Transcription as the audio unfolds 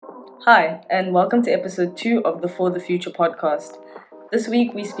Hi, and welcome to episode 2 of the For the Future podcast. This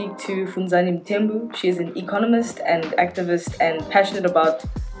week we speak to Funzani Mtembu. She is an economist and activist and passionate about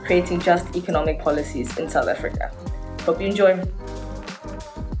creating just economic policies in South Africa. Hope you enjoy.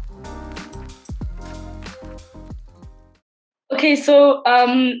 Okay, so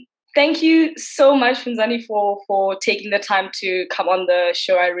thank you so much, Funzani, for taking the time to come on the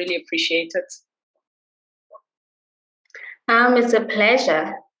show. I really appreciate it. It's a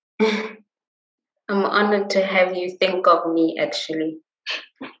pleasure. I'm honored to have you think of me, actually,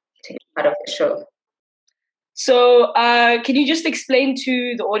 to be part of the show. So, can you just explain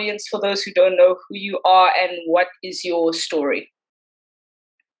to the audience, for those who don't know, who you are and what is your story?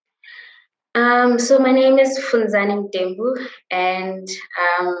 So my name is Funzani Mtembu, and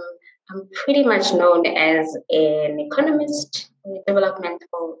I'm pretty much known as an economist, a development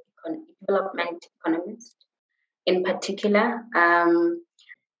economist in particular.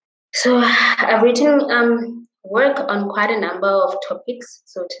 So I've written work on quite a number of topics,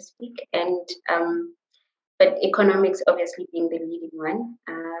 so to speak, and but economics obviously being the leading one.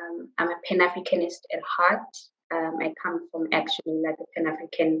 I'm a Pan-Africanist at heart. I come from actually like a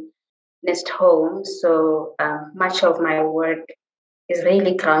Pan-Africanist home, so much of my work is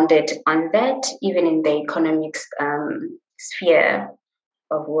really grounded on that, even in the economics sphere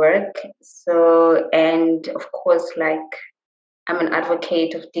of work. So, and of course, like I'm an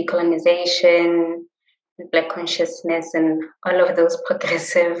advocate of decolonization, Black consciousness, and all of those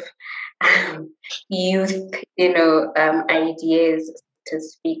progressive youth, ideas, to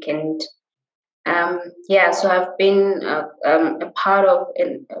speak. And so I've been a part of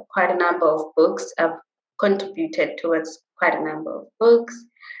quite a number of books. I've contributed towards quite a number of books.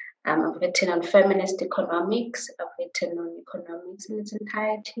 I've written on feminist economics. I've written on economics in its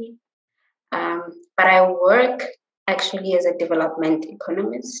entirety. But I work actually as a development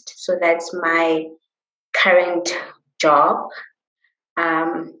economist. So that's my current job.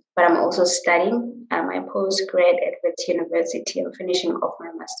 But I'm also studying my postgrad at Wits University. I'm finishing off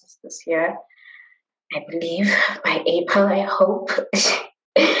my master's this year. I believe by April, I hope.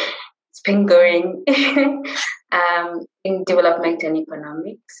 It's been going in development and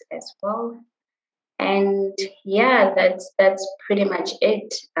economics as well. And yeah, that's pretty much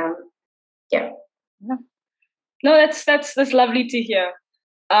it. Yeah. No, that's lovely to hear.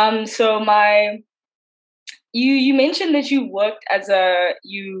 So you mentioned that you work as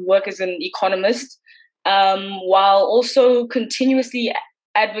an economist, while also continuously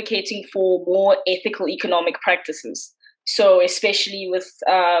advocating for more ethical economic practices. So especially with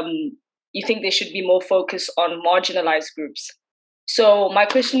you think there should be more focus on marginalized groups. So my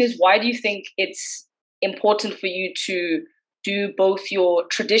question is, why do you think it's important for you to do both your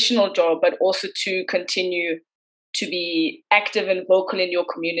traditional job, but also to continue to be active and vocal in your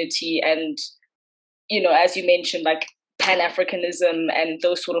community and, as you mentioned, like Pan-Africanism and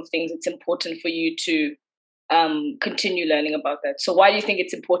those sort of things, it's important for you to continue learning about that. So why do you think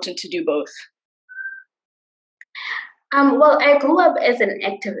it's important to do both? Well, I grew up as an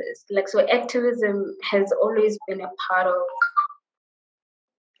activist. So activism has always been a part of,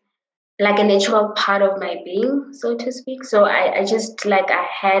 like a natural part of my being, so to speak. So I just I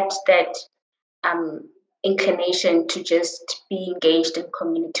had that inclination to just be engaged in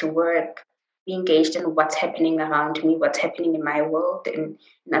community work, be engaged in what's happening around me, what's happening in my world and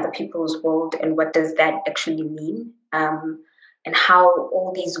in other people's world, and what does that actually mean, and how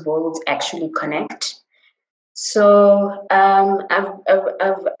all these worlds actually connect. So I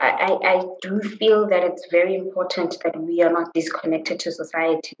do feel that it's very important that we are not disconnected to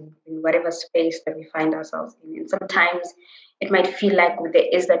society in whatever space that we find ourselves in. And sometimes it might feel like there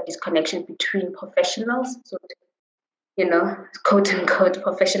is that disconnection between professionals, so quote unquote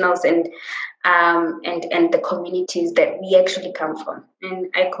professionals, and the communities that we actually come from.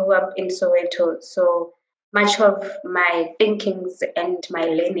 And I grew up in Soweto, so much of my thinkings and my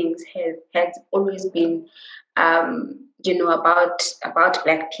learnings has always been about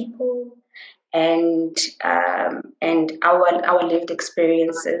Black people and our lived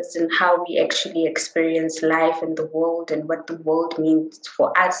experiences and how we actually experience life and the world and what the world means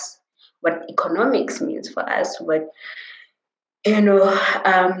for us, what economics means for us, what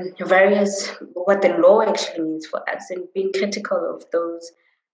various what the law actually means for us, and being critical of those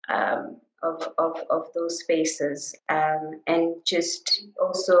of those spaces, and just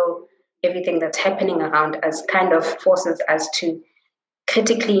also everything that's happening around us kind of forces us to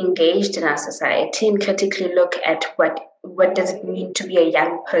critically engaged in our society and critically look at what does it mean to be a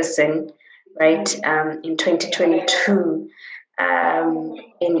young person, right, in 2022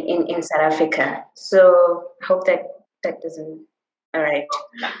 in South Africa. So I hope that doesn't All right.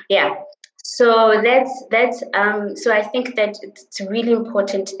 Yeah. So that's so I think that it's really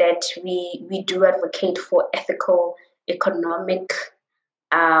important that we do advocate for ethical economic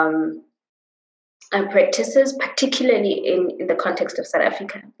um, practices, particularly in the context of South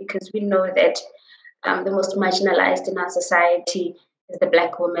Africa, because we know that the most marginalized in our society is the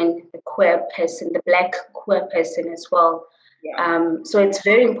Black woman, the queer person, the Black queer person as well. Yeah. So it's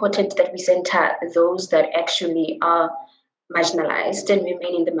very important that we center those that actually are marginalized and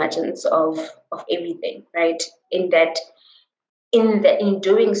remain in the margins of everything, right? In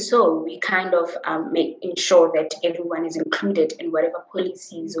doing so, we kind of ensure that everyone is included in whatever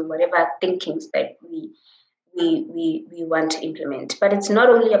policies or whatever thinkings that we want to implement. But it's not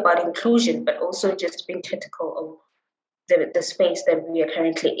only about inclusion, but also just being critical of the space that we are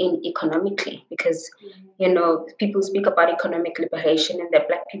currently in economically, because people speak about economic liberation and that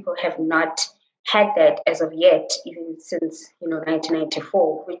Black people have not had that as of yet, even since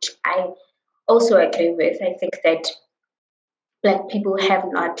 1994, which I also agree with. I think that Black people are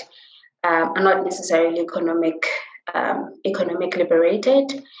not necessarily economic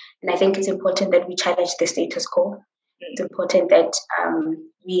liberated, and I think it's important that we challenge the status quo. It's important that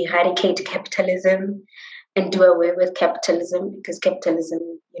we eradicate capitalism and do away with capitalism, because capitalism,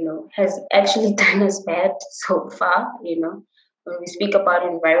 has actually done us bad so far. When we speak about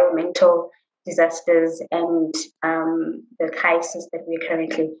environmental disasters and the crisis that we're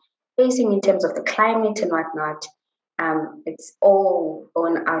currently facing in terms of the climate and whatnot, it's all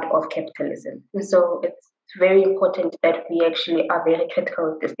born out of capitalism. And so it's very important that we actually are very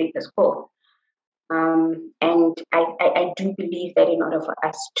critical of the status quo. And I do believe that in order for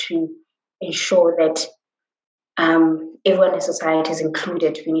us to ensure that everyone in society is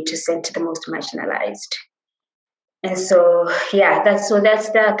included, we need to center the most marginalized. And so, yeah, that's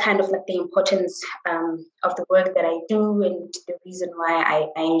the kind of like the importance of the work that I do, and the reason why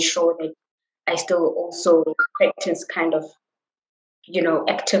I ensure that I still also practice kind of,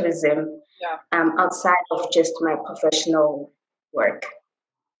 activism outside of just my professional work.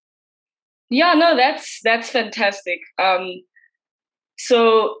 Yeah, no, that's fantastic.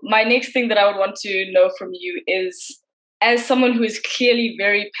 So my next thing that I would want to know from you is, as someone who is clearly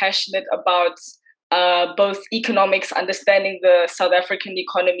very passionate about both economics, understanding the South African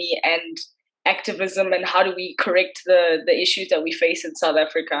economy, and activism, and how do we correct the issues that we face in South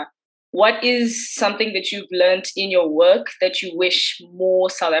Africa, what is something that you've learned in your work that you wish more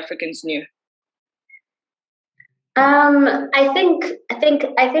South Africans knew? I think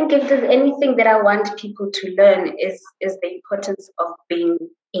if there's anything that I want people to learn is the importance of being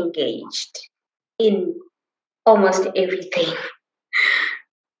engaged in almost everything.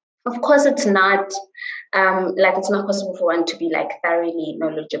 Of course, it's not it's not possible for one to be like thoroughly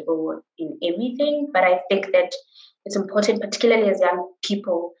knowledgeable in everything, but I think that it's important, particularly as young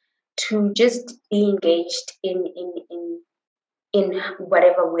people, to just be engaged in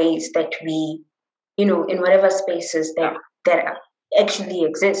whatever ways that we, in whatever spaces that actually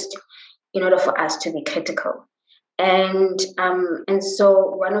exist, in order for us to be critical. And so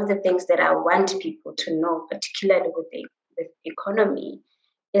one of the things that I want people to know, particularly with economy,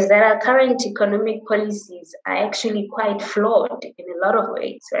 is that our current economic policies are actually quite flawed in a lot of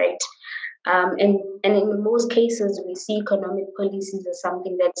ways, right? And in most cases, we see economic policies as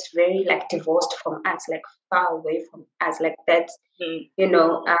something that's very like divorced from us, like far away from us, like that's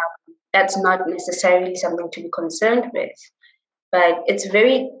that's not necessarily something to be concerned with. But it's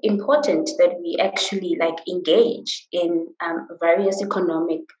very important that we actually like engage in various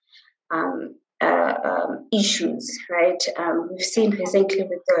economic issues, right? We've seen recently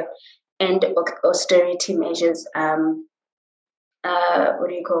with the end of austerity measures,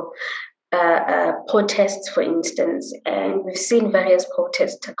 protests, for instance, and we've seen various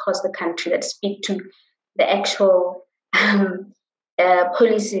protests across the country that speak to the actual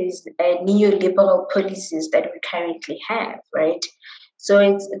policies, neoliberal policies that we currently have, right? So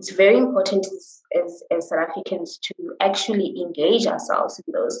it's very important as South Africans to actually engage ourselves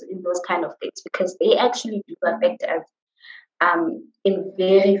in those kind of things, because they actually do affect us in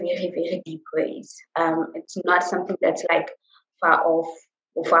very, very, very deep ways. It's not something that's like far off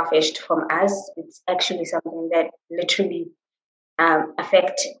or far-fetched from us. It's actually something that literally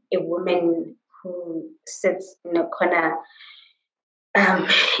affect a woman who sits in a corner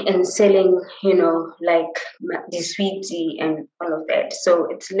and selling, like the sweetie and all of that. So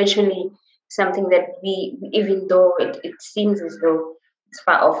it's literally something that we, even though it seems as though it's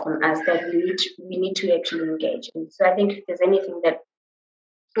far off from us, that we need to actually engage in. So I think if there's anything that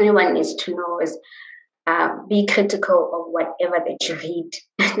anyone needs to know is be critical of whatever that you read.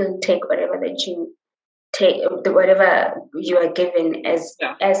 Don't take whatever that you take whatever you are given as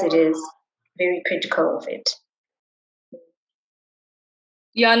it is, very critical of it.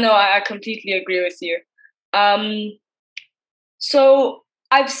 Yeah, no, I completely agree with you. So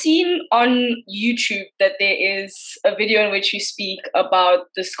I've seen on YouTube that there is a video in which you speak about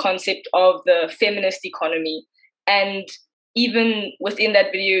this concept of the feminist economy. And even within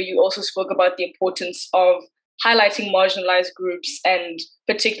that video, you also spoke about the importance of highlighting marginalized groups and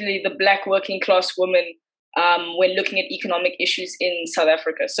particularly the Black working class women when looking at economic issues in South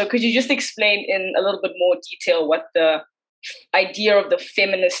Africa. So could you just explain in a little bit more detail what the idea of the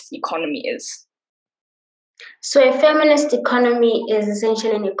feminist economy is? So a feminist economy is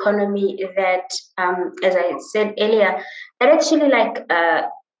essentially an economy that, as I said earlier, that actually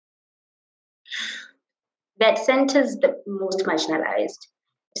that centers the most marginalized,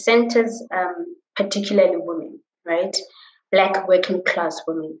 centers particularly women, right? Black working class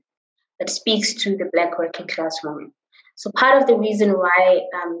women, that speaks to the Black working class woman. So part of the reason why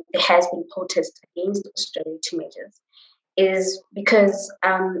there has been protest against austerity measures is because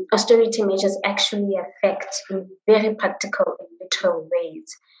austerity measures actually affect in very practical and literal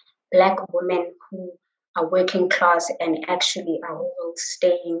ways Black women who are working class and actually are rural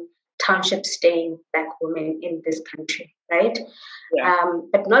staying, township staying Black women in this country, right? Yeah.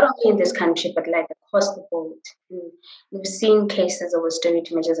 But not only in this country, but like across the board. We've seen cases of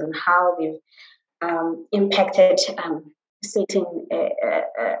austerity measures and how they've impacted certain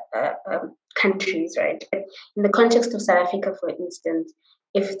countries, right? But in the context of South Africa, for instance,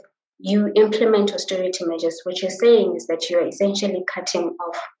 if you implement austerity measures, what you're saying is that you're essentially cutting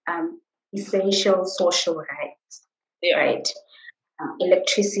off essential social rights, right?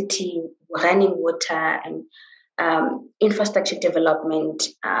 Electricity, running water, and infrastructure development,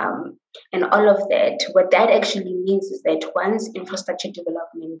 and all of that. What that actually means is that once infrastructure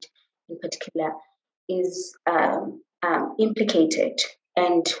development, in particular, is implicated,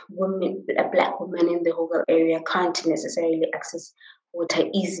 and women, Black women in the rural area can't necessarily access water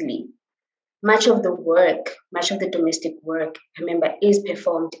easily. Much of the domestic work, remember, is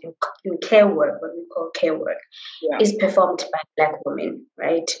performed in care work, what we call care work, is performed by Black women,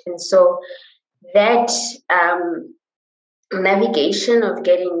 right? And so that navigation of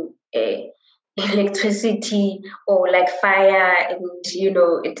getting electricity or like fire, and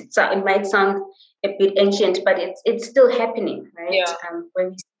it might sound a bit ancient, but it's still happening, right? When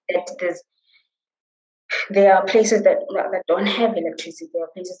we see that there are places that don't have electricity, there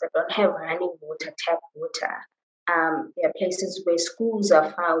are places that don't have running water, tap water. There are places where schools are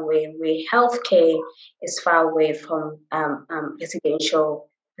far away, where healthcare is far away from residential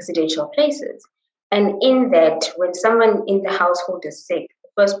places. And in that, when someone in the household is sick, the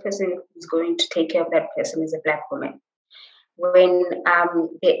first person who's going to take care of that person is a Black woman. When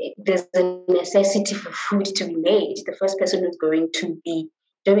there's a necessity for food to be made, the first person who's going to be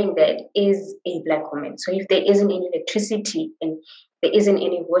doing that is a Black woman. So if there isn't any electricity and there isn't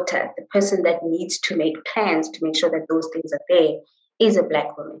any water, the person that needs to make plans to make sure that those things are there is a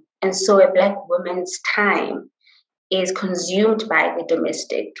Black woman. And so a Black woman's time is consumed by the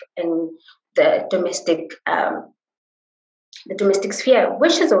domestic and the domestic sphere,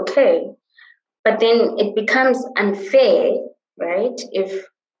 which is okay. But then it becomes unfair, right, if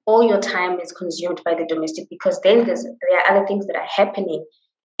all your time is consumed by the domestic, because then there are other things that are happening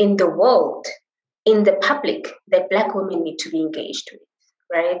in the world, in the public, that Black women need to be engaged with,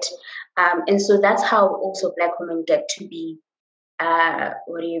 right? And so that's how also Black women get to be,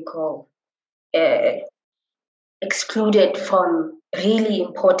 excluded from really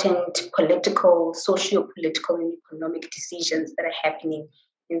important political, socio-political, and economic decisions that are happening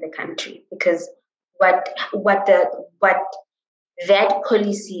in the country. Because what that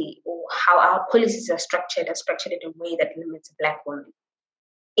policy, or how our policies are structured in a way that limits Black women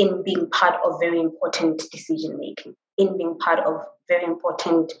in being part of very important decision making, in being part of very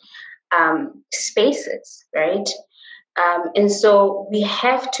important spaces, right? And so we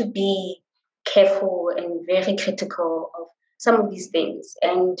have to be careful and very critical of some of these things,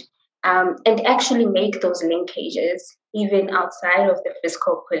 and actually make those linkages even outside of the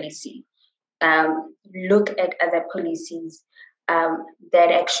fiscal policy. Look at other policies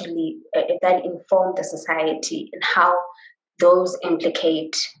that actually that inform the society and how those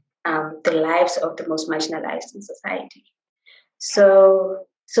implicate the lives of the most marginalized in society. So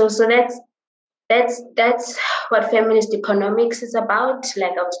that's what feminist economics is about.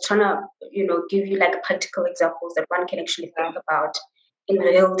 Like I was trying to, give you like practical examples that one can actually think about in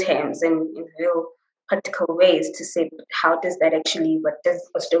real terms and in real practical ways to say how does that actually, what does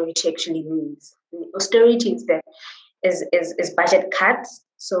austerity actually means? Austerity is budget cuts.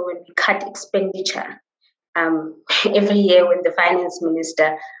 So when we cut expenditure, every year when the finance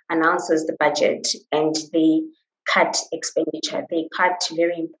minister announces the budget and they cut expenditure, they cut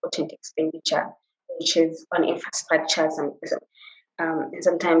very important expenditure, which is on infrastructure, and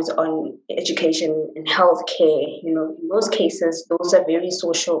sometimes on education and healthcare. You know, in most cases, those are very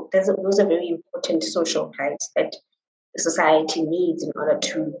social. Those are very important social rights that the society needs in order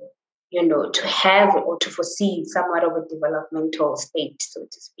to, you know, to have or to foresee somewhat of a developmental state, so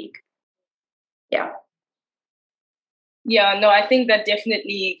to speak. Yeah. Yeah, no, I think that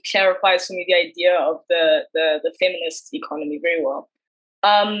definitely clarifies for me the idea of the feminist economy very well.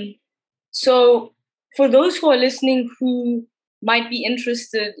 So for those who are listening who might be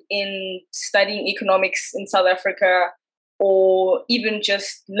interested in studying economics in South Africa or even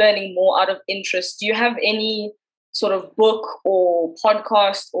just learning more out of interest, do you have any sort of book or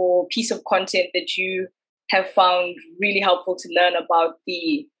podcast or piece of content that you have found really helpful to learn about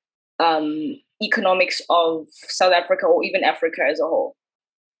the economics of South Africa or even Africa as a whole?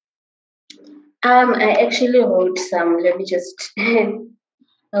 I actually wrote some. Let me just I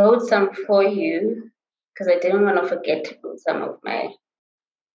wrote some for you because I didn't want to forget some of my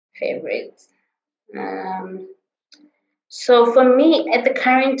favorites. So for me, at the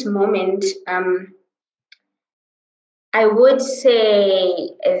current moment, I would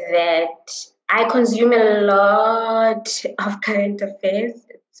say that I consume a lot of current affairs.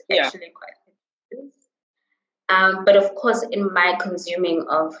 It's actually quite but of course, in my consuming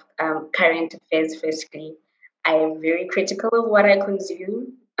of current affairs, firstly, I am very critical of what I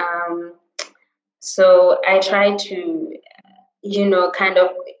consume. So I try to, you know, kind of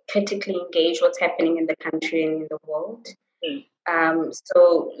critically engage what's happening in the country and in the world.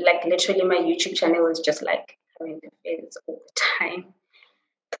 So like literally my YouTube channel is just like current affairs all the time.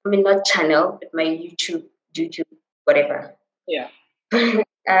 I mean, not channel, but my YouTube, whatever. Yeah.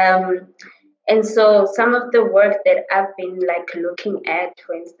 And so some of the work that I've been like looking at,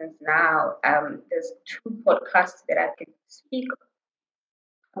 for instance, now, there's 2 podcasts that I can speak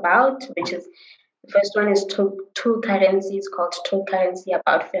about, which is the first one is Two Currencies, called Two Currency,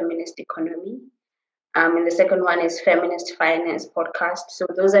 about feminist economy. And the second one is Feminist Finance Podcast. So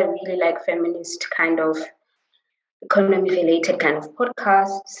those are really like feminist kind of economy related kind of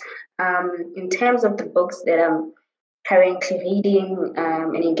podcasts. In terms of the books that I'm currently reading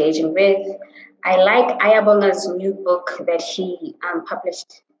and engaging with, I like Ayabonga's new book that he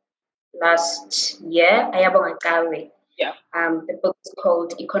published last year, Ayabonga Kawe. Yeah. The book is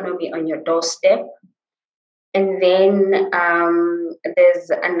called Economy on Your Doorstep. And then there's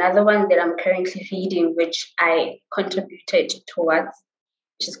another one that I'm currently reading, which I contributed towards,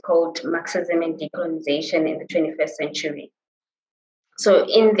 which is called Marxism and Decolonization in the 21st Century. So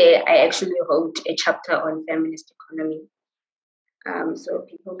in there, I actually wrote a chapter on feminist economy. So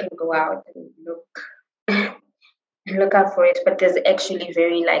people can go out and look out for it. But there's actually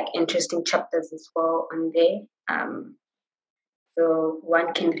very like interesting chapters as well on there. So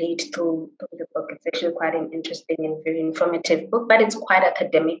one can read through the book. It's actually quite an interesting and very informative book, but it's quite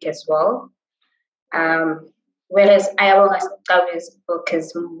academic as well. Whereas Ayawa Gawi's book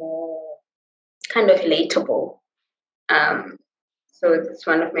is more kind of relatable. So it's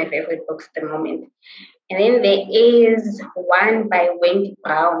one of my favorite books at the moment. And then there is one by Wendy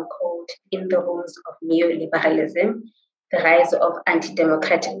Brown called In the Rules of Neoliberalism, The Rise of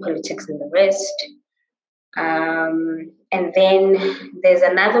Anti-Democratic Politics in the West. And then there's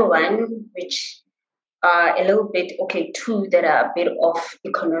another one which are a little bit, two that are a bit off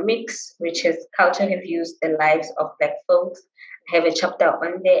economics, which is Culture Reviews, The Lives of Black Folks. I have a chapter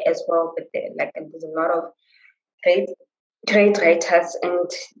on there as well, but there's a lot of great writers, and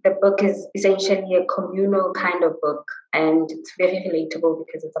the book is essentially a communal kind of book, and it's very relatable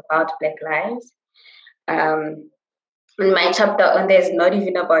because it's about Black lives. And my chapter on there is not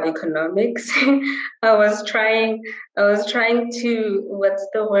even about economics. I was trying to, what's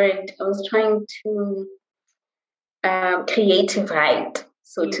the word? I was trying to creative write,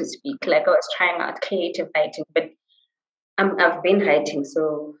 so to speak. Like I was trying out creative writing, but I've been writing,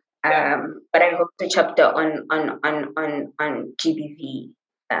 so but I wrote a chapter on GBV,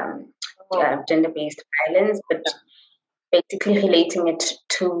 gender-based violence, but basically relating it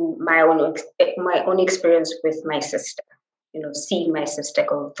to my own experience with my sister. You know, seeing my sister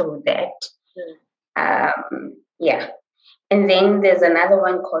go through that. Yeah. And then there's another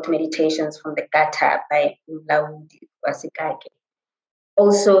one called Meditations from the Gutter by Mlaudi Wasikake,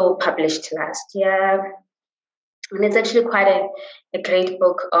 also published last year. And it's actually quite a great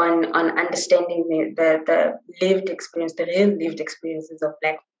book on understanding the lived experience, the real lived experiences of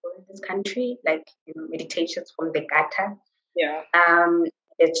Black people in this country, like, you know, Meditations from the Gutter. Yeah.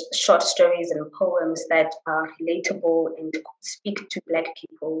 it's short stories and poems that are relatable and speak to Black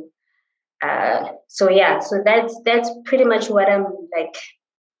people. So that's pretty much what I'm like.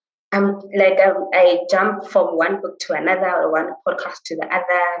 I jump from one book to another or one podcast to the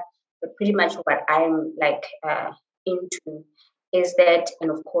other. But pretty much what I'm like into is that,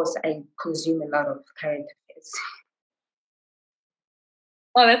 and of course, I consume a lot of current affairs.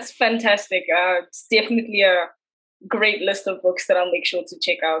 Oh, that's fantastic. It's definitely a great list of books that I'll make sure to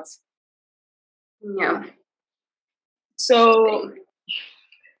check out. Yeah. So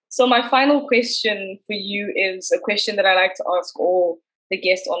my final question for you is a question that I like to ask all the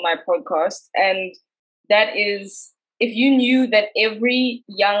guests on my podcast. And that is, if you knew that every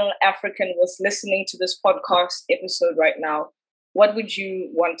young African was listening to this podcast episode right now, what would you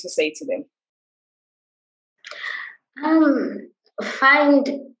want to say to them?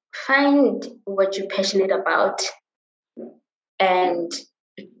 Find what you're passionate about and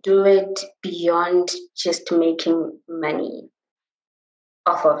do it beyond just making money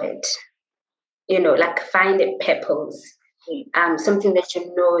off of it. Like find a purpose, something that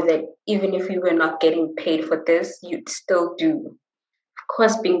you know that even if you were not getting paid for this, you'd still do. Of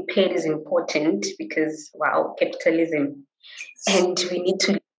course, being paid is important because, wow, capitalism, and we need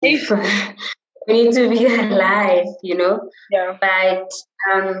to live. We need to be alive, Yeah. But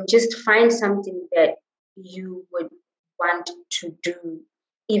just find something that you would want to do,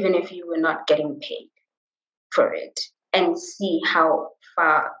 even if you were not getting paid for it, and see how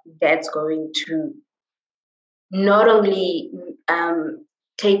far that's going to not only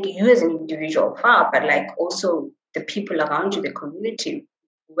take you as an individual far, but like also the people around you, the community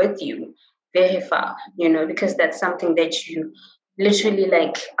with you, very far, because that's something that you literally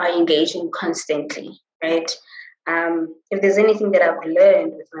like are engaging constantly, right? If there's anything that I've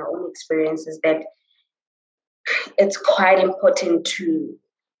learned with my own experience is that it's quite important to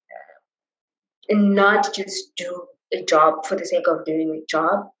not just do a job for the sake of doing a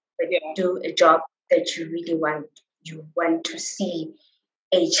job, but do a job that you really want to see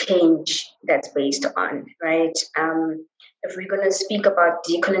a change that's based on, right? If we're going to speak about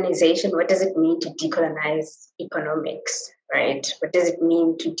decolonization, what does it mean to decolonize economics, right? What does it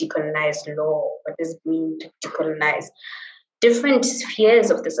mean to decolonize law? What does it mean to decolonize different spheres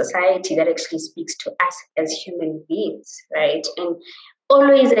of the society that actually speaks to us as human beings, right? And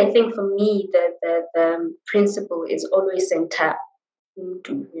always, I think for me, the principle is always center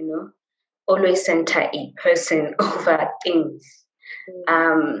into, always center a person over things.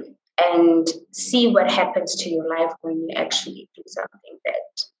 And see what happens to your life when you actually do something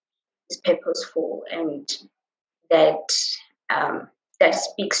that is purposeful and that that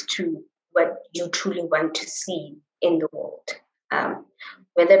speaks to what you truly want to see in the world.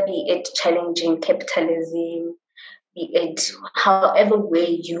 Whether be it challenging capitalism, be it however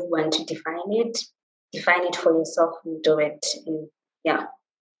way you want to define it for yourself and do it. And yeah.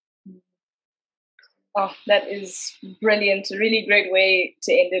 Oh, that is brilliant. A really great way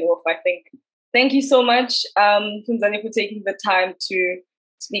to end it off, I think. Thank you so much, Funzani, for taking the time to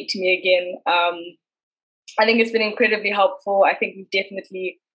speak to me again. I think it's been incredibly helpful. I think we've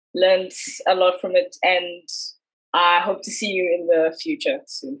definitely learned a lot from it, and I hope to see you in the future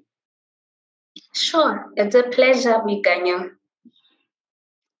soon. Sure. It's a pleasure, Bikanya.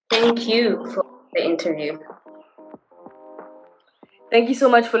 Thank you for the interview. Thank you so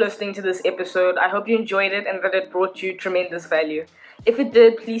much for listening to this episode. I hope you enjoyed it and that it brought you tremendous value. If it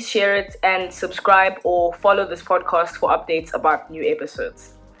did, please share it and subscribe or follow this podcast for updates about new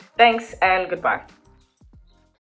episodes. Thanks and goodbye.